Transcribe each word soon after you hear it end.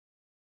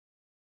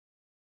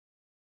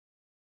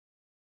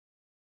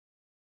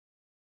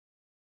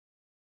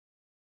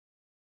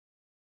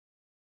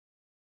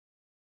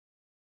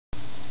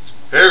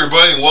Hey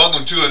everybody, and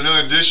welcome to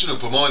another edition of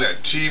Pomona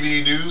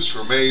TV News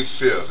for May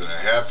 5th, and a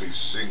happy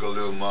Cinco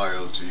de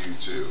Mayo to you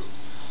too.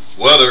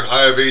 Weather,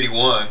 high of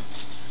 81.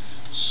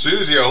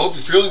 Susie, I hope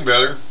you're feeling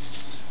better.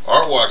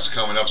 Art Walk's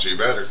coming up, so you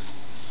better.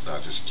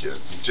 Not just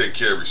kidding. You take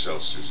care of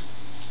yourself, Susie.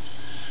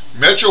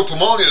 Metro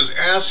Pomona is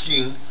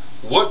asking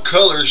what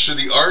color should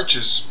the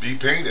arches be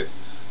painted.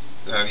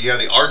 Now you have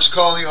the Arts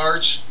Colony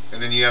Arch,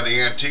 and then you have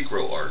the Antique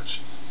Row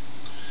Arch.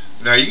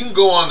 Now you can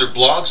go on their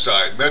blog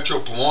site, Metro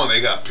Pomona. They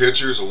got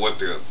pictures of what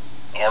the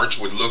arch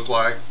would look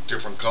like,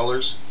 different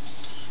colors.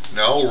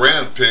 Now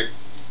Rand picked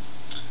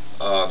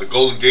the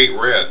Golden Gate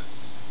Red.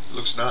 It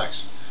looks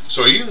nice.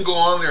 So you can go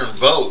on there and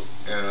vote,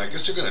 and I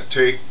guess they're going to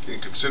take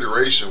in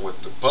consideration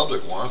what the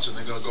public wants, and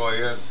they're going to go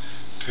ahead and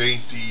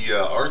paint the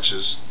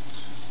arches,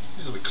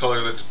 the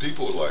color that the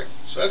people would like.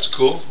 So that's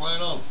cool. Right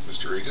on,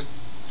 Mr. Egan.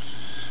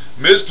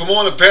 Ms.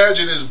 Pomona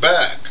pageant is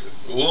back.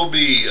 It will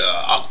be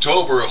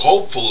October,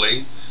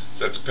 hopefully,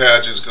 that the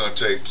pageant is going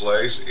to take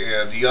place,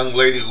 and the young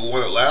lady who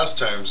won it last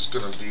time is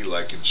going to be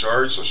like in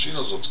charge, so she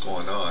knows what's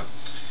going on.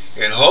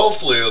 And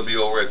hopefully it'll be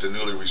over at the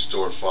newly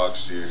restored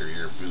Fox Theater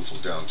here in beautiful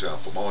downtown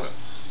Pomona.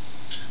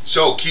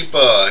 So keep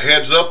a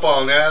heads up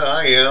on that.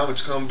 I am.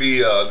 It's going to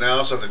be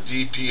announced on the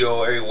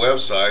DPOA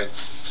website,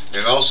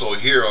 and also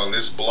here on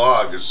this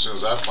blog. As soon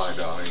as I find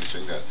out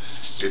anything that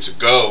it's a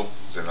go,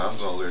 then I'm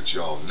going to let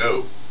y'all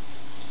know.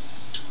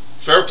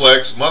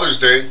 Fairplex, Mother's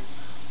Day.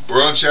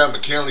 Brunch at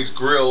McKinley's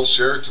Grill,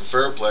 Sheraton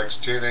Fairplex,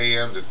 10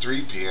 a.m. to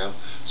 3 p.m.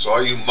 So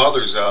all you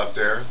mothers out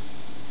there,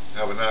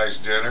 have a nice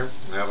dinner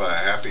and have a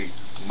happy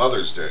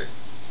Mother's Day.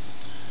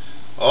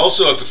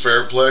 Also at the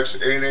Fairplex,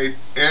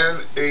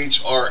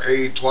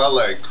 NHRA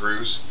Twilight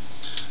Cruise,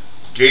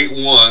 Gate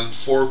 1,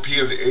 4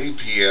 p.m. to 8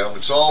 p.m.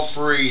 It's all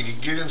free, and you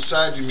get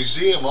inside the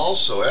museum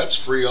also. That's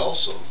free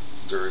also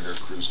during their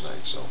cruise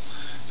night. So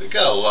they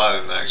got a lot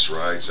of nice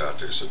rides out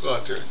there, so go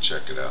out there and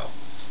check it out.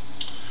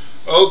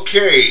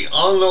 Okay,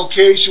 On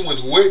Location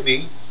with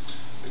Whitney.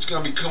 It's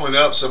going to be coming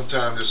up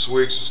sometime this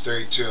week, so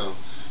stay tuned.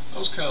 I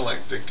was kind of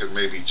like thinking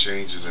maybe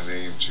changing the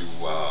name to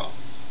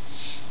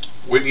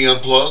Whitney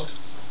Unplugged.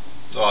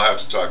 I'll have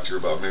to talk to her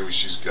about maybe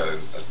she's got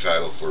a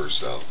title for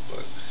herself.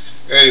 But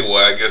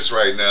anyway, I guess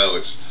right now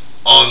it's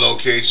On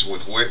Location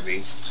with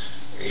Whitney.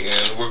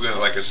 And we're going to,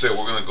 like I said,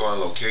 we're going to go on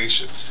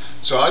location.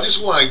 So I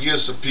just want to give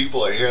some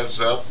people a heads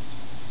up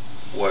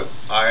what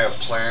I have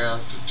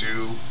planned to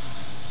do.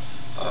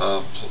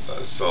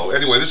 So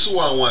anyway, this is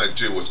what I want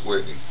to do with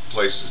Whitney,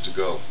 places to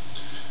go.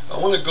 I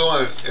want to go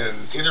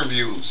and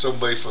interview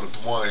somebody from the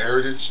Pomona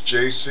Heritage,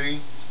 JC.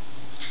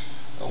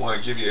 I want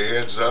to give you a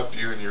heads up,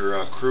 you and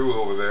your crew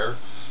over there.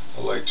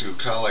 I'd like to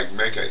kind of like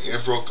make an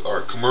info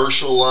or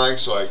commercial like,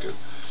 so I could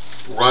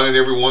run it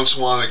every once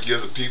in a while to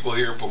give the people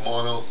here in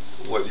Pomona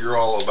what you're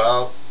all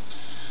about.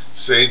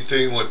 Same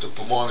thing with the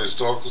Pomona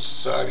Historical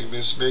Society,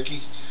 Miss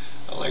Mickey.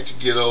 I'd like to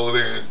get over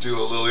there and do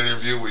a little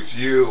interview with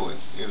you and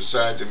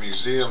inside the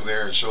museum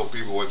there and show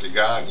people what they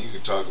got, and you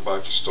can talk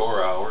about your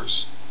store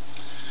hours.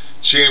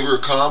 Chamber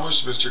of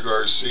Commerce, Mr.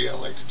 Garcia, I'd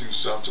like to do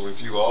something with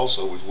you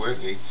also with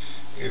Whitney,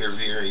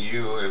 interviewing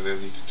you, and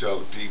then you can tell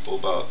the people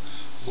about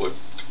what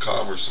the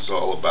commerce is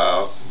all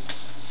about, and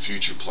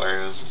future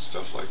plans and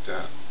stuff like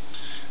that.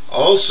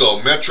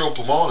 Also, Metro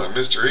Pomona,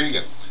 Mr.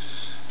 Egan,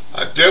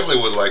 I definitely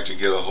would like to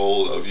get a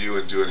hold of you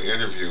and do an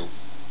interview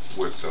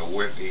with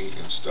Whitney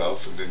and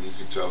stuff, and then you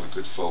can tell the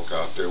good folk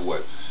out there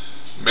what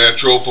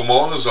Metro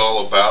Pomona is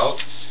all about,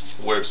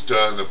 what it's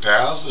done in the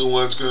past, and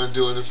what it's going to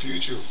do in the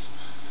future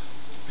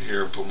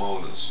here in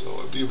Pomona. So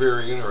it'd be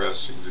very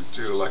interesting to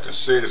do. Like I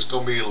said, it's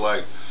going to be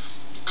like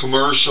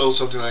commercial,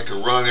 something I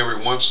can run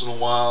every once in a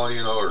while,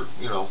 or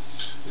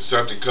if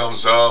something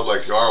comes up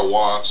like Art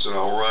Walks, and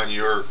I'll run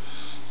your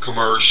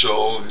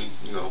commercial, and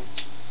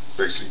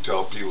basically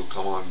tell people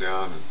come on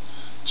down and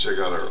check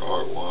out our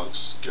Art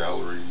Walks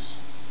galleries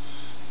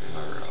and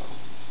our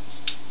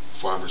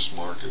farmers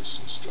markets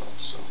and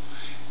stuff. So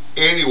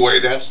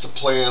anyway, that's the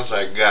plans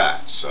I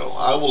got. So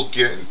I will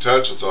get in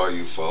touch with all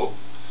you folk.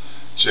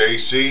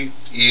 JC,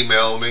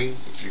 email me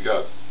if you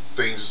got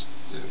things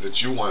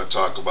that you want to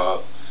talk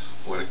about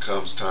when it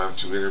comes time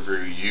to interview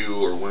you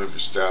or one of your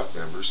staff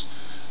members.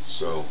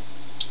 So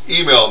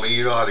email me.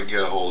 You know how to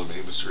get a hold of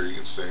me, Mr.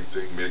 Egan. Same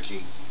thing,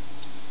 Mickey.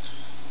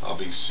 I'll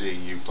be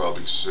seeing you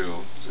probably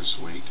soon this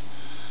week.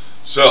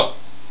 So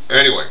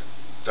anyway,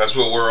 that's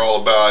what we're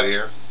all about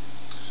here.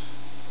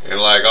 And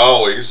like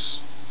always,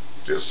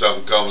 if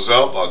something comes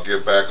up, I'll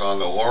get back on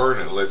the horn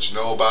and let you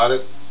know about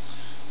it.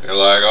 And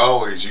like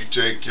always, you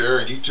take care,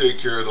 and you take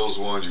care of those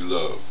ones you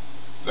love.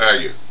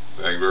 Thank you.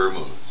 Thank you very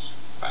much.